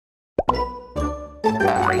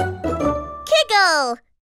KIGLE!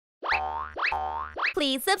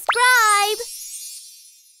 Please subscribe!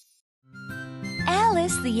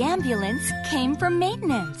 Alice the ambulance came for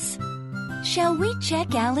maintenance. Shall we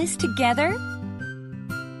check Alice together?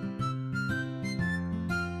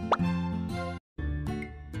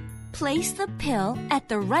 Place the pill at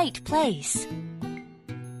the right place.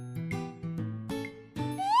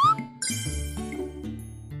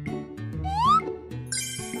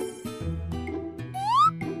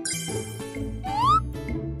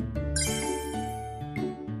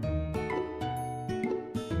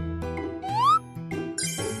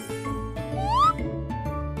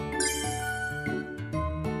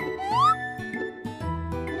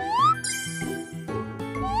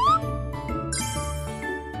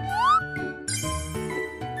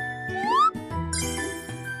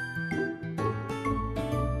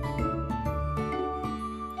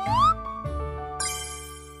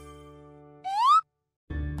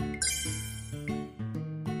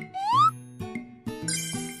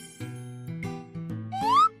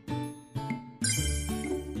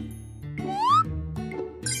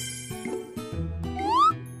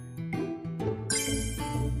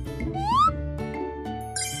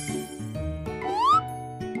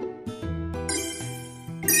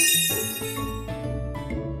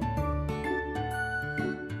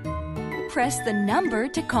 Press the number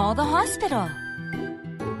to call the hospital.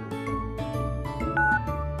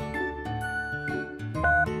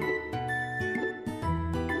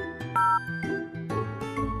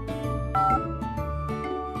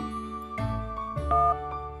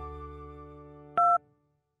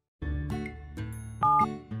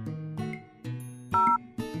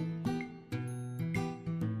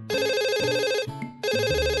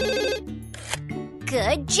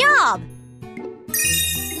 Good job!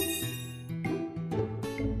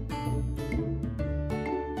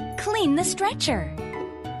 Clean the stretcher.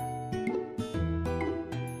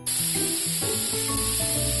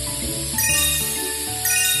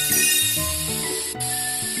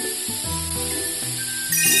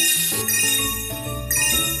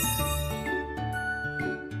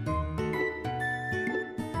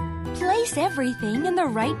 Place everything in the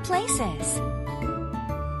right places.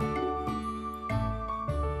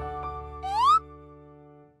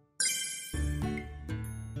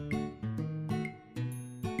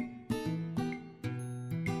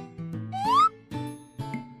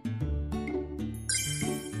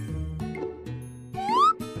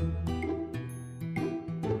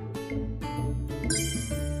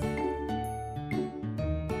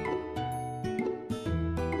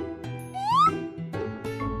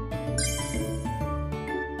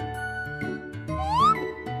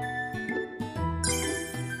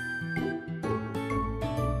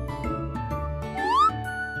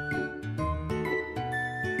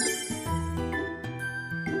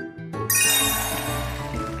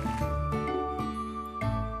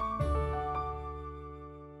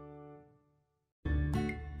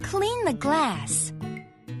 Clean the glass.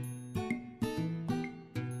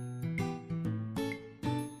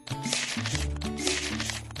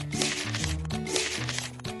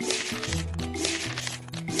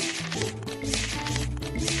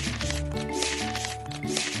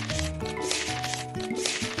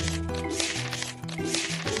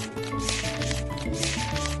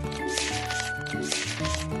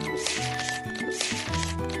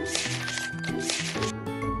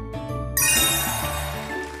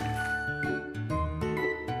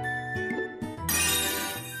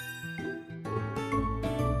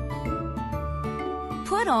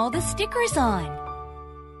 Put all the stickers on.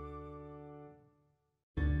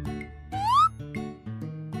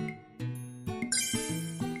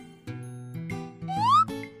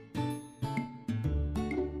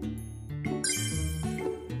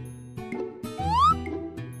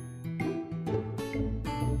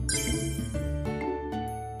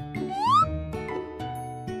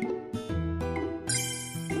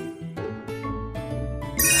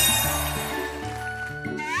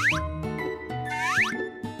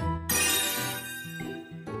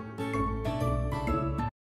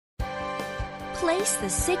 Place the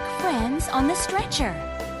sick friends on the stretcher.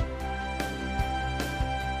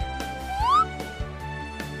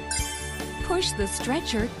 Push the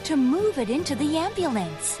stretcher to move it into the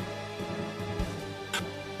ambulance.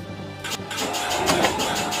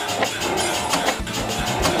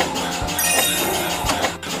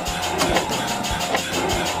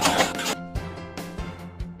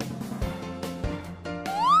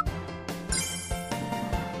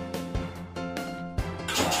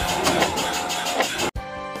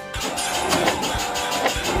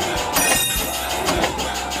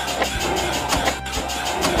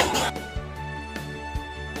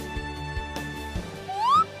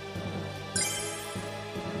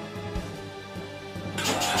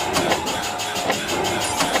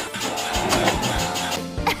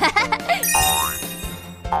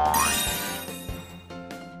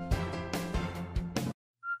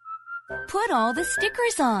 Put all the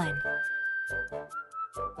stickers on.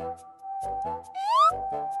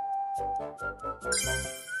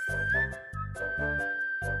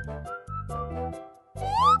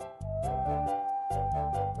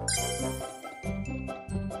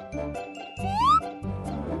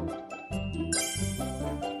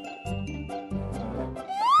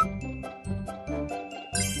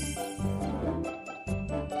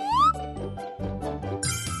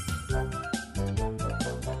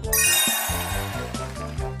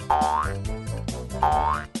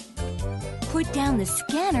 Put down the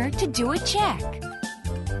scanner to do a check.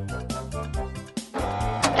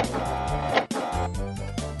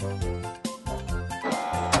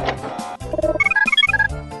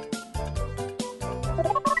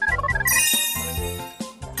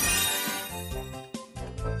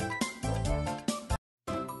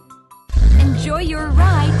 Enjoy your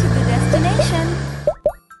ride to the destination.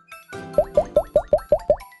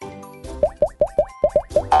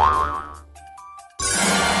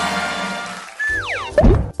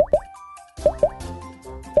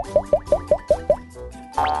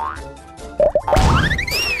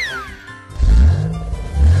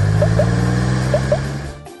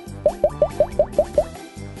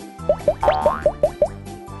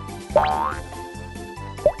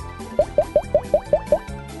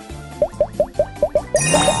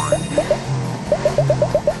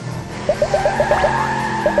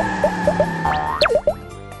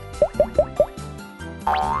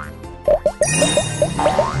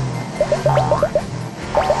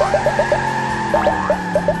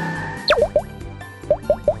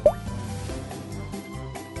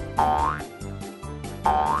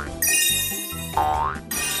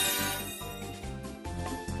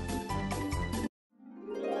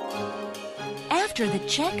 After the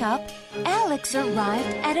checkup, Alex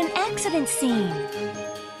arrived at an accident scene.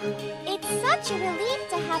 It's such a relief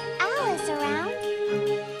to have Alice around.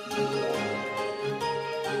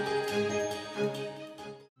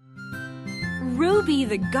 Ruby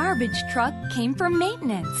the garbage truck came for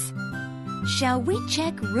maintenance. Shall we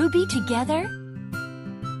check Ruby together?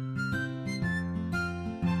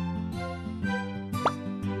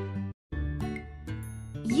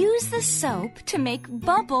 Use the soap to make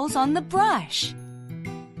bubbles on the brush.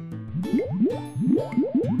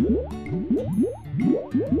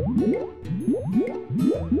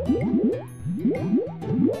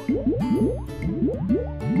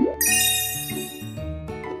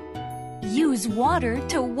 Use water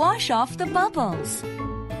to wash off the bubbles.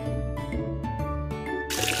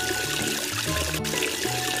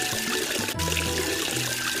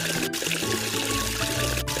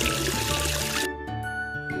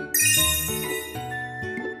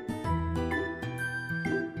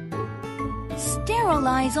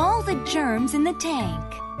 Sterilize all the germs in the tank.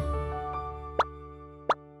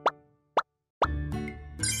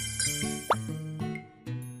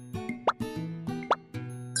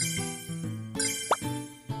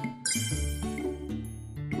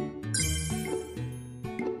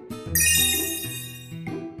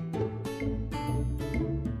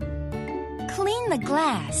 Clean the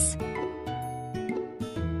glass.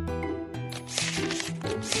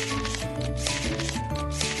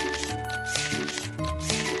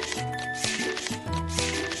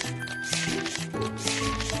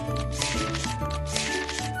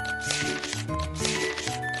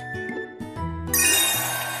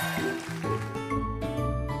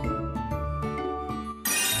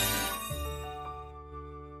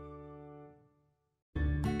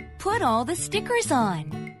 Put all the stickers on.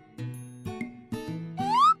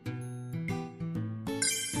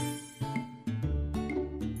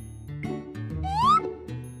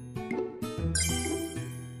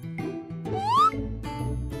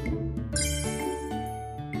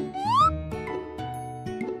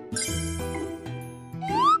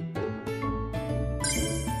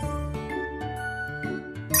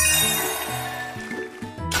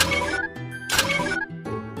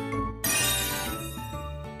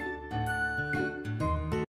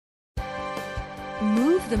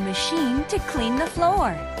 Move the machine to clean the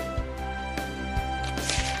floor.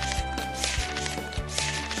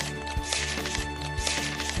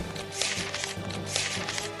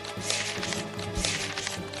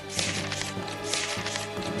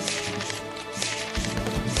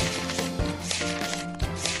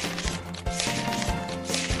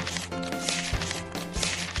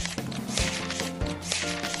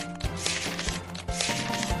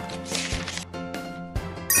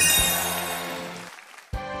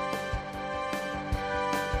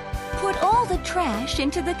 Put all the trash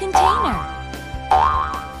into the container.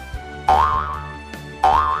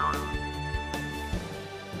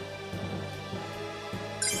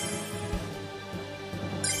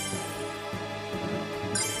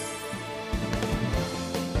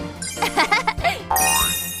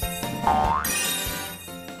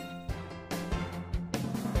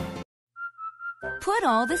 put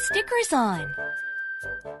all the stickers on.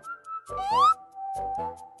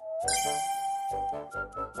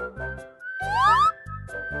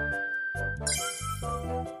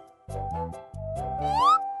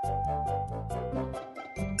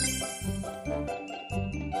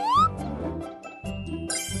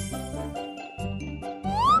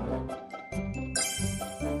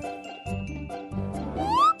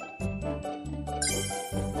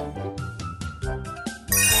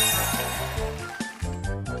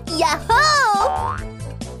 Yahoo!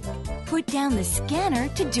 Put down the scanner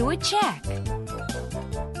to do a check.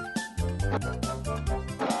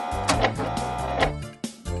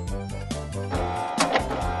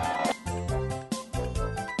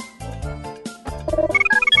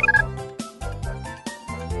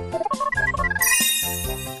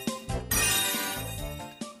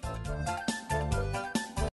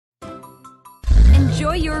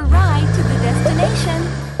 Enjoy your ride to the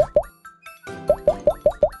destination.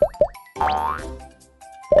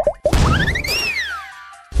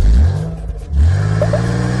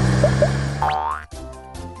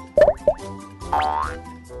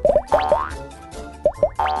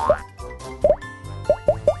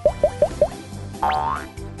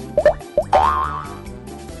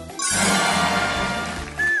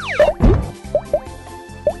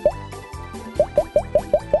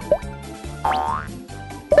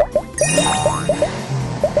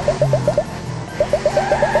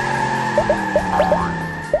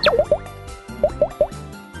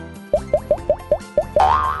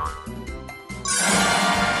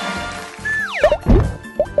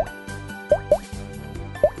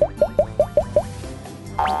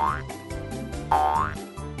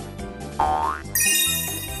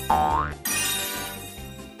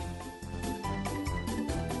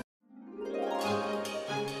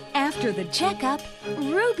 After the checkup,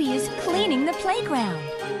 Ruby is cleaning the playground.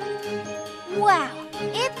 Wow,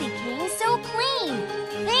 it became so clean.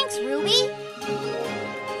 Thanks, Ruby.